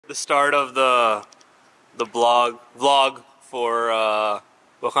the start of the vlog for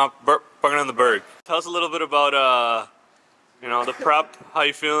Burgh on the Burgh. Tell us a little bit about you know, the prep. How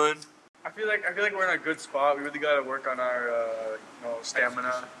you feeling? I feel like we're in a good spot. We really got to work on our you know,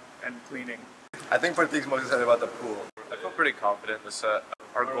 stamina and cleaning. I think Pratik's most excited about the pool. I feel pretty confident in the set.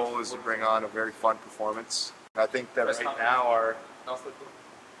 Our goal is to bring on a very fun performance. I think that Right now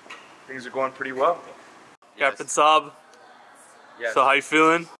things are going pretty well. Captain Saab. Yes. So how you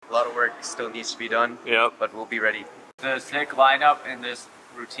feeling? A lot of work still needs to be done. Yep. But we'll be ready. The sick lineup and this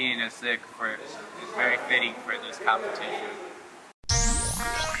routine is sick for, it's very fitting for this competition.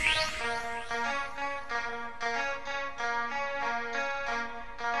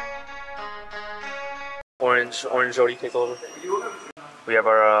 Orange Jody, take over. We have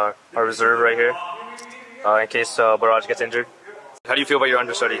our reserve right here, in case Burgh gets injured. How do you feel about your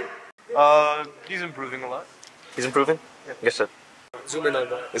understudy? He's improving a lot. He's improving? Yeah. Yes, sir. zoom in on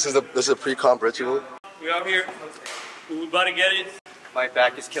that. This is a pre-comp ritual. We out here. We about to get it. My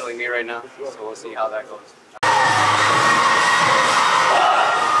back is killing me right now, so we'll see how that goes.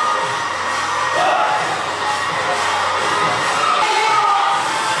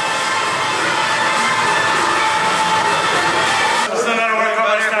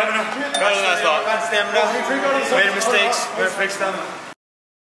 Made mistakes, we're gonna fix them.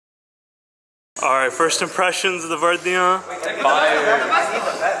 Alright, first impressions of the Fire. Turned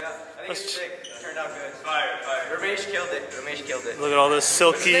out good. Fire. Ramesh killed it. Look at all this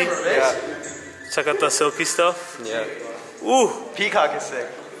silky. Yeah. Check out the silky stuff. Yeah. Ooh. Peacock is sick.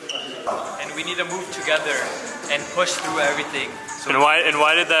 And we need to move together and push through everything. So And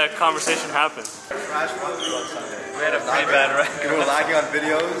why did that conversation happen? We had a pretty bad run. We were lagging on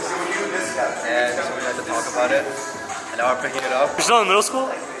videos, and so we had to talk about it. And now we're picking it up. You're still in middle school?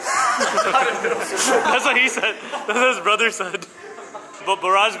 That's what he said. That's what his brother said. But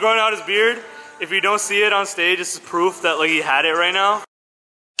Burgh's growing out his beard. If you don't see it on stage, this is proof that like he had it right now.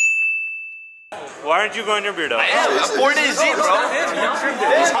 Why aren't you growing your beard out? I am. I'm 4 days in, bro.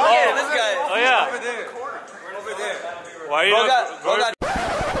 This guy. Oh yeah. Over there. Why are you not?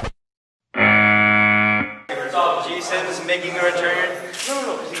 Jason is making a return.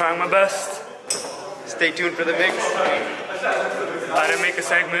 Trying my best. Stay tuned for the mix. I didn't make a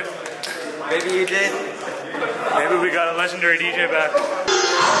segment. Maybe you did. Maybe we got a legendary DJ back.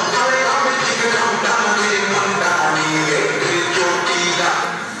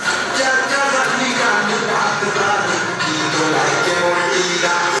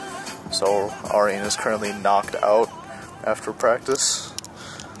 So Arian is currently knocked out after practice.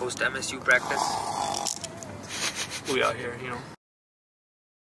 Post MSU practice. We out here, you know.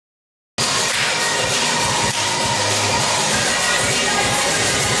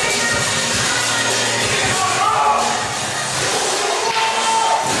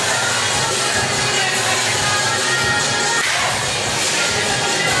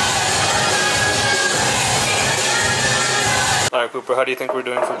 Alright, Cooper, how do you think we're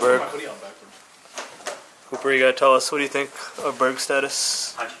doing for Burgh? Cooper, you gotta tell us, what do you think of Burgh's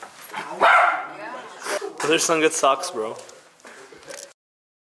status? There's some good socks, bro.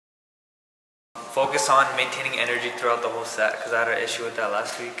 Focus on maintaining energy throughout the whole set, because I had an issue with that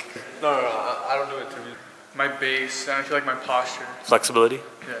last week. No, I don't do it to me. My base, and I feel like my posture. Flexibility?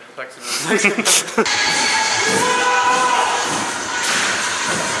 Yeah, flexibility.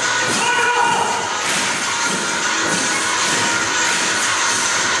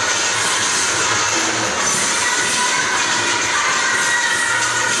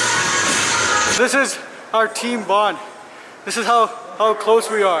 This is our team bond. This is how close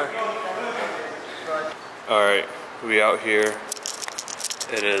we are. Alright, we out here.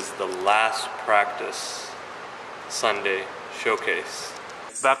 It is the last practice. Sunday showcase.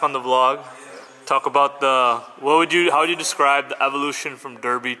 Back on the vlog. Talk about how would you describe the evolution from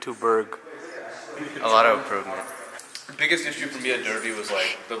Derby to Burgh? A lot of improvement. The biggest issue for me at Derby was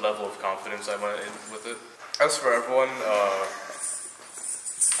like the level of confidence I went in with it. As for everyone,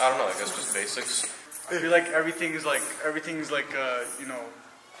 I don't know, I guess just basics. I feel like everything's like you know,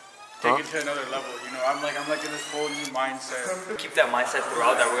 taken to another level. You know, I'm like in this whole new mindset. Keep that mindset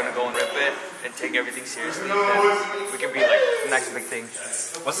throughout that we're gonna go and rip it and take everything seriously. We can be like the next big thing.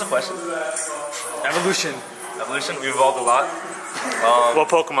 What's the question? Evolution. Evolution, we evolved a lot. What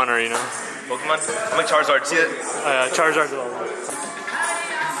Pokemon are you now? Pokemon? I'm like Charizard, see it? Charizard's level 1.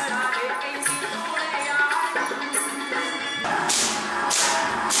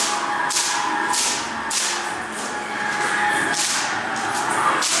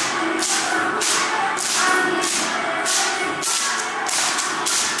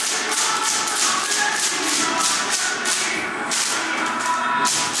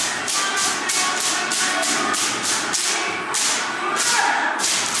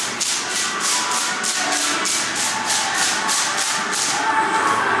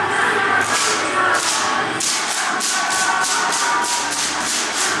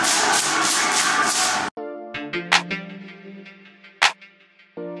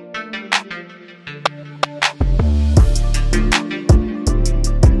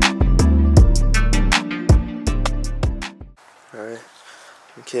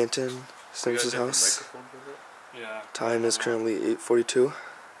 in Canton, Sims' house. Yeah. Time is currently 8:42.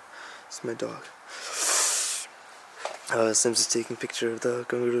 It's my dog. Sims is taking a picture of the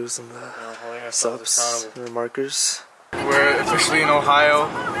kangaroos and the subs and the markers. We're officially in Ohio.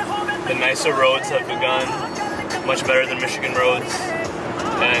 The nicer roads have begun, much better than Michigan roads,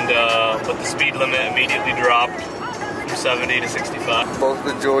 and but the speed limit immediately dropped from 70 to 65. Both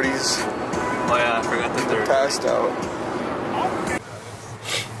the Jordys Oh yeah, I forgot the third. passed out.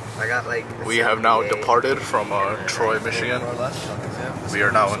 I got like. We have now departed from Troy, Michigan. We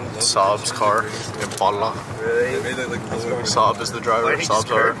are now in Saab's car, Impala. Saab is the driver.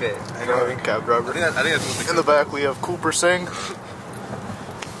 Saab's our cab driver. In the back we have Cooper Singh.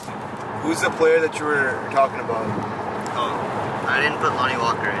 Who's the player that you were talking about? Oh, I didn't put Lonnie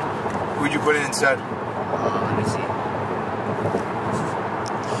Walker in. Who'd you put in instead? Let me see.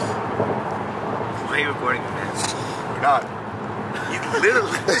 Why are you recording me, man? We're not. You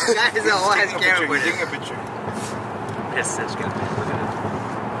literally. This guy is the one has camera for Taking a picture. Yes, that's good. Look at it.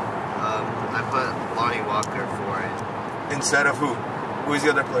 I put Lonnie Walker for it. Instead of who? Who's the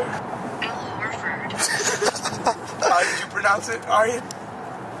other player? How did you pronounce it, Aryan?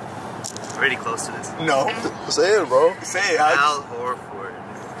 Pretty close to this. No. Say it, bro. Say it. Al Horford.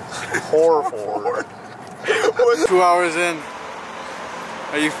 Horford. 2 hours in.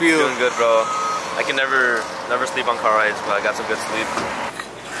 How you feel? Feeling good, bro. I can never sleep on car rides, but I got some good sleep.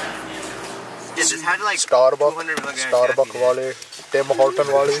 Yeah, this had like 200 milligrams. Starbucks wale, Tim Horton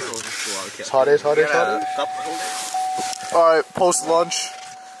wale. Sorry. Alright, post lunch.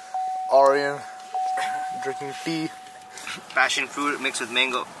 Aryan drinking tea. Passion fruit mixed with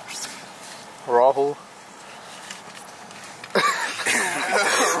mango. Rahul.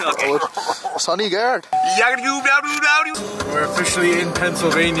 Okay. Sunny Garrett. We're officially in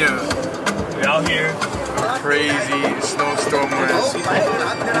Pennsylvania. We out here. Crazy snowstorm. It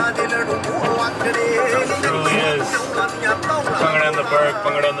truly is. Bhangra in the Burgh,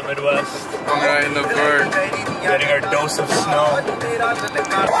 Bhangra in the Midwest. Bhangra in the Burgh. Getting our dose of snow.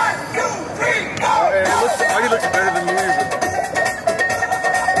 He looks better than me.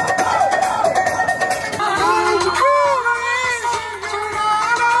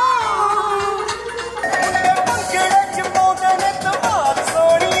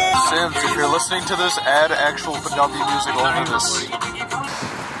 Sims, if you're listening to this, add actual Punjabi music over this.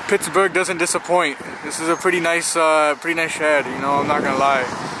 Pittsburgh doesn't disappoint. This is a pretty nice shed, you know, I'm not gonna lie.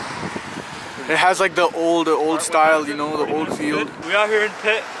 It has like the old style, you know, the old feel. We out here in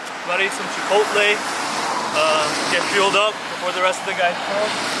Pitt, about to eat some Chipotle, get fueled up before the rest of the guys come,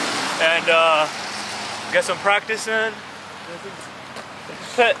 and get some practice in. This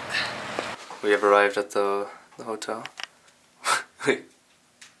is Pitt. We have arrived at the hotel. Wait,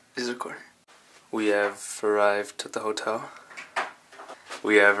 is it recording? We have arrived at the hotel.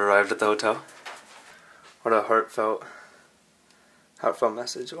 What a heartfelt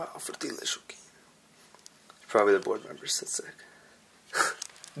message. Wow, Furteelay Shokeen. Probably the board members. That's sick.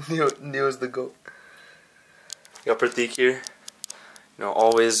 Neo's the GOAT. Got Pratik here. You know,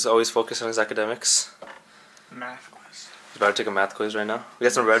 always focus on his academics. Math quiz. He's about to take a math quiz right now. We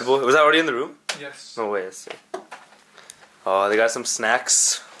got some Red Bull. Was that already in the room? Yes. No way. That's sick. Oh, they got some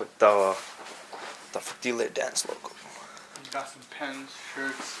snacks with the Furteelay dance logo. We got some pens,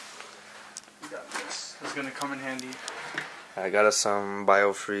 shirts. We got this. This is gonna come in handy. I got us some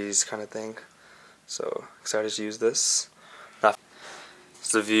biofreeze kind of thing. So excited to use this.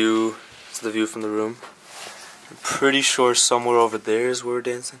 It's the view. It's the view from the room. I'm pretty sure somewhere over there is where we're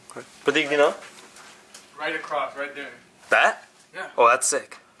dancing. But do you know? Right across, right there. That? Yeah. Oh, that's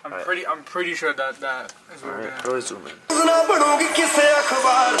sick. I'm pretty sure that is where we're Alright, gonna. go zoom in.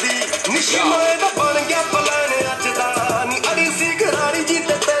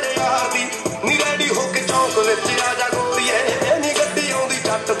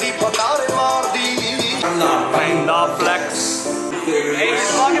 Nah, flex. Hey, you're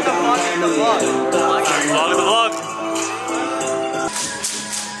vlogging the vlog. Vlog the vlog.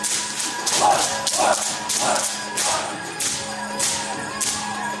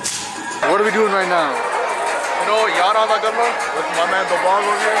 What are we doing right now? You know, Yara Lagarma with my man Dilbag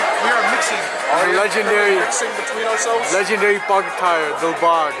over here. We are mixing. Our legendary Mixing between ourselves. legendary pocket tire,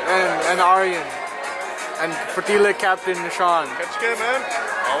 Dilbag, and Aryan, and Furteelay captain Nishan. Catch game, man.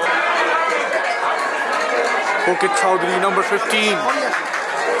 Pulkit Chowdhury, number 15.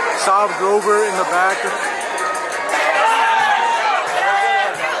 Saab Grover in the back.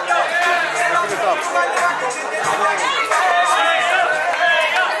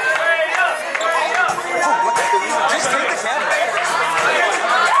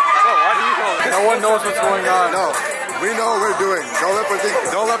 No one knows what's going on. No. We know what we're doing. Don't let Pratik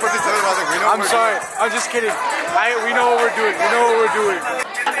tell us nothing. We know I'm sorry. I'm just kidding. We know what we're doing. We know what we're doing.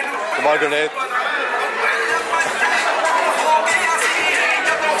 Come on, grenade.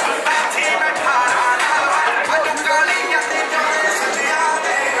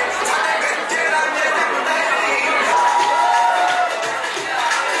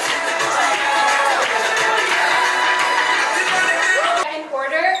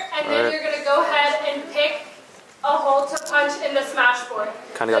 In the smash board.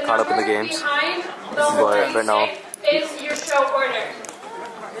 Kind of got caught up in the games. Behind the whole right now is your show order.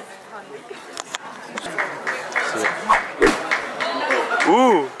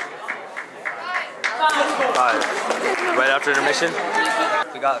 Ooh! 5. Right after intermission.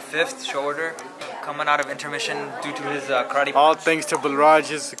 We got 5th show order coming out of intermission due to his karate. All thanks to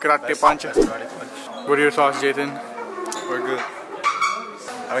Balraj's karate punch. What are your thoughts, Jathan? We're good.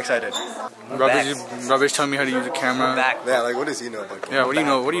 I'm excited. Ravish telling me how to use a camera. Back. Yeah, like what does he know about? Yeah, what do you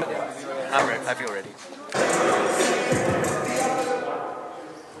know? What do you? I'm ready. I feel ready.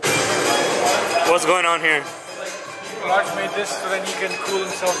 What's going on here? Raj made this so that he can cool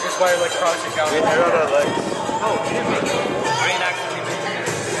himself just by like crouching down. Oh, he didn't make it. I didn't actually make it.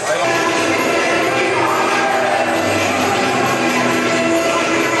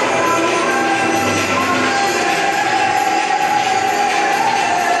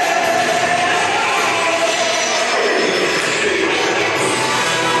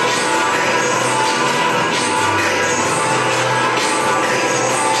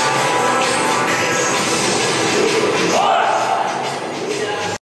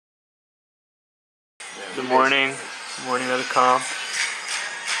 Morning of the comp.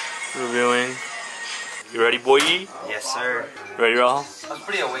 Reviewing. You ready, boy? Yes, sir. Ready, Rahul? I was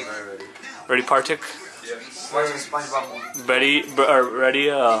pretty awake. Ready, Partik? Watching SpongeBob. Ready,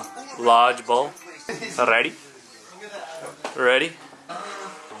 Lodge Ball? Ready? Ready?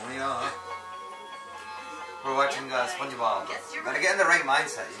 We're watching SpongeBob. Gotta get in the right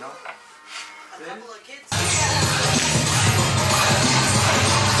mindset, you know?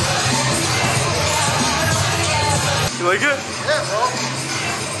 You like it? Yeah, bro.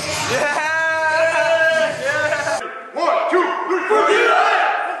 Yeah! Yeah! 1, 2, 3, 4,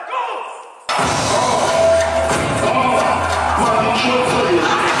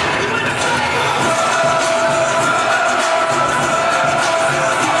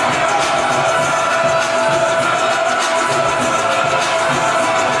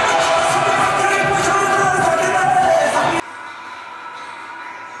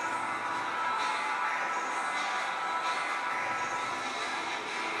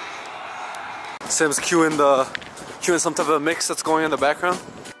 Sam's queuing some type of mix that's going in the background.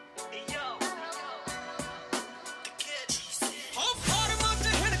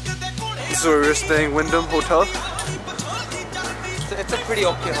 This is where we're staying, Wyndham Hotel. It's a pretty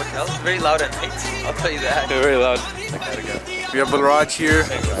okay hotel. It's very loud at night. I'll tell you that. They're very loud. We have Balraj here,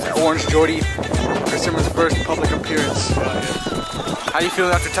 Orange Jody, for Simran's first public appearance. How you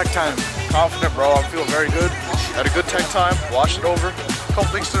feeling after tech time? Confident, bro. I'm feeling very good. Had a good tech time. Watched it over.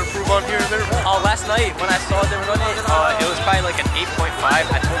 Couple things to improve on here and there. Last night when I saw they were running it, it was probably like an 8.5.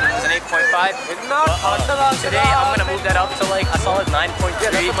 I told them it was an 8.5. Today I'm gonna move that up to like a solid 9.3.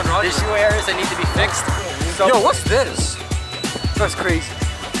 There's few areas that need to be fixed. So Yo, what's this? That's crazy.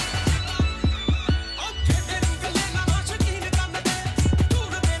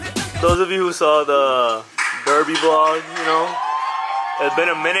 Those of you who saw the Derby vlog, you know, it's been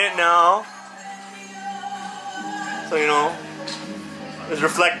a minute now. So, you know, it's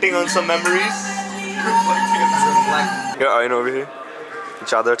reflecting on some memories. You got Ayan over here.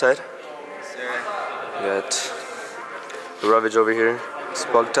 Chadar tied. You got the Ravage over here.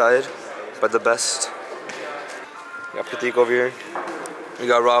 Spug tied, but the best. You got Pratik over here. We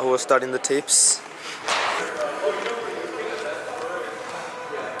got Rahul starting the tapes.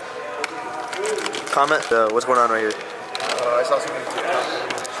 Comment what's going on right here. I saw something.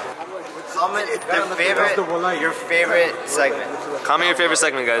 comment your favorite segment. Comment your favorite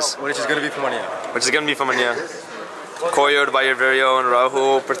segment, guys. Which is gonna be for Mania. Which is gonna be from Mania. Choreoed by your very own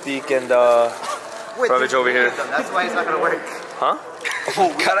Rahul, Pratik, and Ravage over here. That's why it's not gonna work. Huh?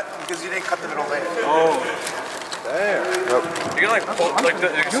 Because you didn't cut the middle layer. Oh. There. You're gonna like pull, like the.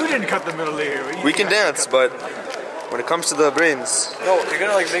 You didn't cut the middle layer. We can dance, but when it comes to the brains, No, you're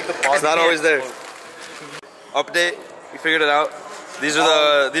gonna like make the pause. it's not always there. Update. We figured it out. These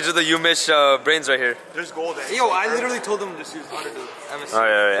are the Umish brains right here. There's gold there. Yo, I literally told them just use 100 MSU.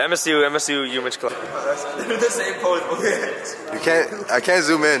 Alright, MSU Umich Club. They're the same pose. I can't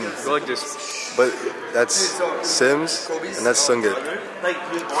zoom in. Go like this. But that's Sims and that's Sungit. Like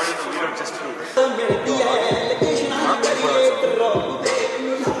he was born in the leader of just two.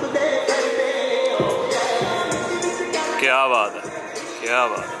 क्या बात है, क्या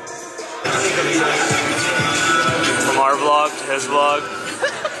बात है. From our vlog to his vlog.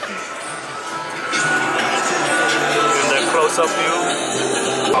 Here's that close-up view.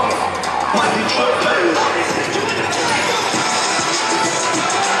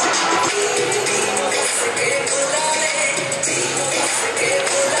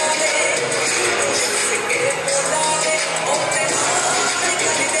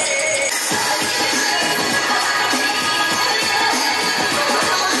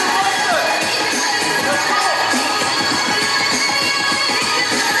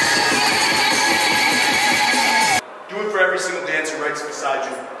 Every single dancer right beside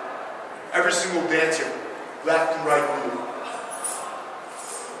you. Every single dancer, left and right move.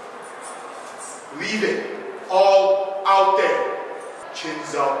 Leave it all out there.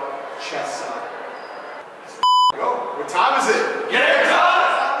 Chins up, chest up. Go. What time is it? Get it done!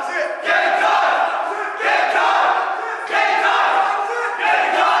 What time is it? Get it done! Get it done! Get it done! Get it done! Get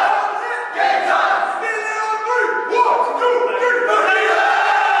it done! Get it done! 1, 2, 3, 4.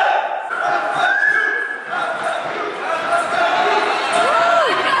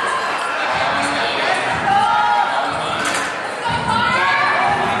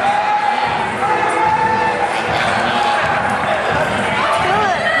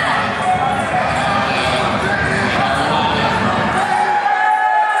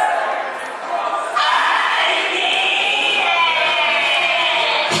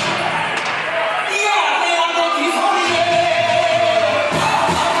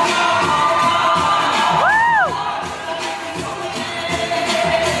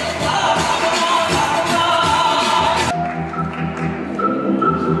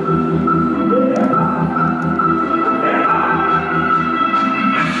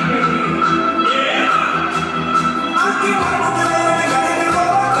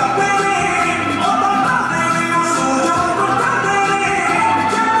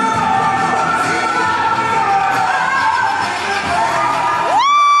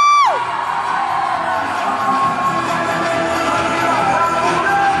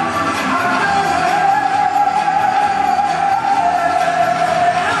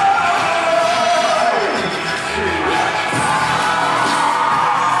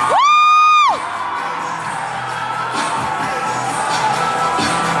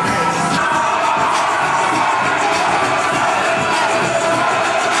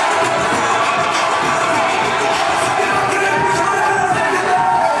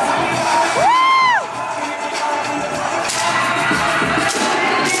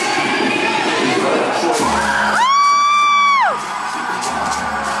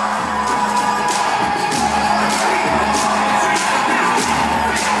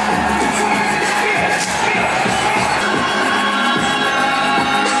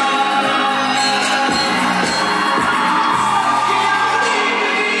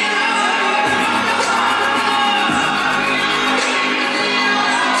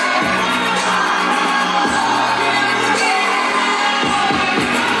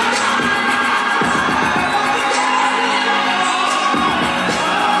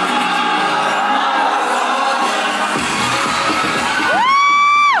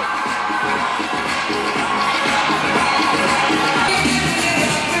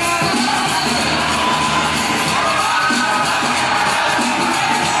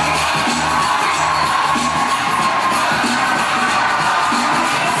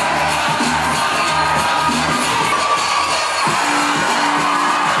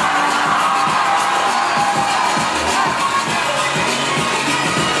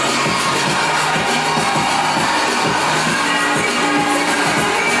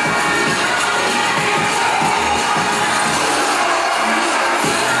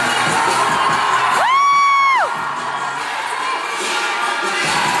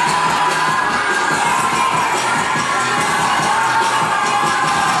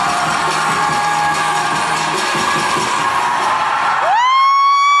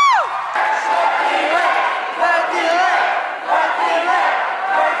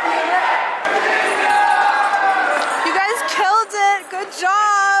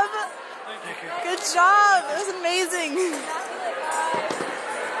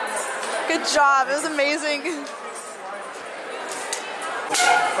 Good job. It was amazing.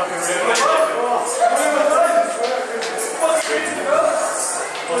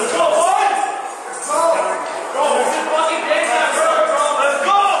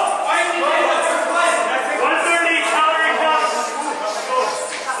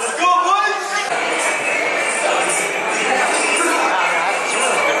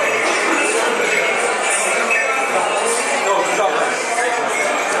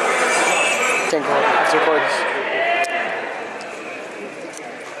 It's recording.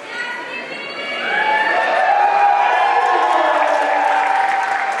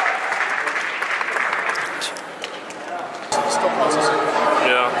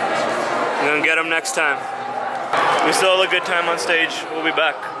 them next time. We still had a good time on stage. We'll be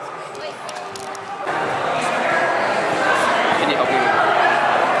back. Can you help me?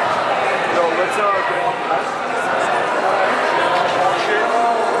 No, let's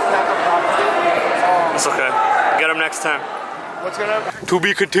It's okay. Get them next time. what's gonna happen? To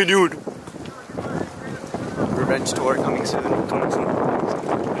be continued. Revenge tour coming soon. Yeah.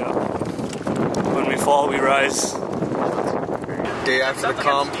 When we fall, we rise. Day after the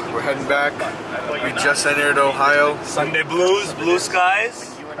comp, we're heading back. We just entered Ohio. Sunday blues, blue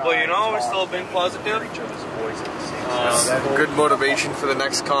skies. But you know, we're still being positive. Good motivation for the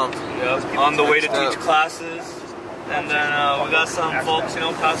next comp. Yeah. On the way to teach classes. And then we got some folks, you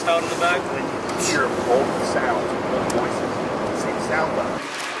know, passed out in the back.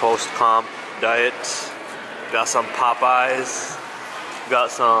 Post-comp diet. Got some Popeyes.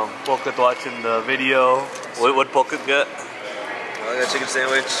 Got some Pocket watching the video. What Pocket get? I got a chicken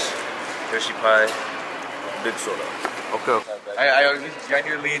sandwich, Hershey pie, big soda. Okay. I was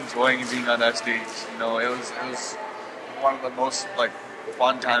genuinely enjoying being on that stage. You know, it was one of the most like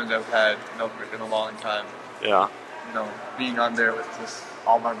fun times I've had in a long time. Yeah. You know, being on there with just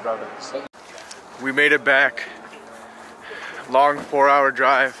all my brothers. We made it back. Long 4-hour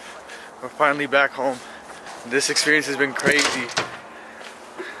drive. We're finally back home. This experience has been crazy.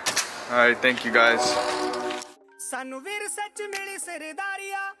 Alright, thank you guys.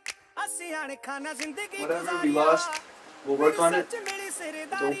 Whatever we lost, we'll work on it.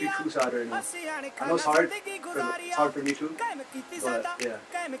 Don't be too sad right now. I know it's hard for me too, but yeah.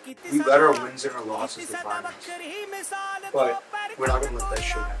 We let our wins and our losses define us. But we're not going to let that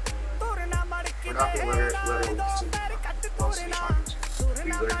shit happen. We're not going to let our wins and losses define us.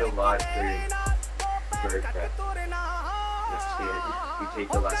 We learned a lot during prep. We take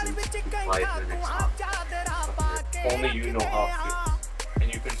the lessons, we apply it to the next time. Only you know how it feels.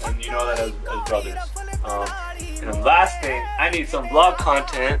 And you know that as brothers. And the last thing, I need some vlog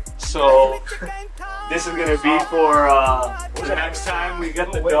content, so this is gonna be for the next time we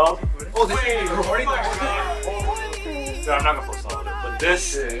get the dub. Oh, this is recording? No, I'm not gonna post all of it, but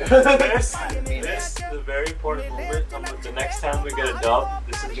this is a very important moment. The next time we get a dub,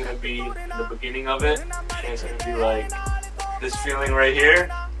 this is gonna be the beginning of it, and it's gonna be like this feeling right here.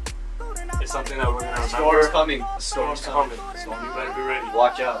 It's something that we're gonna remember. Storm's coming. Storm's coming. So you better be ready.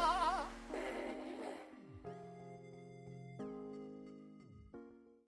 Watch out.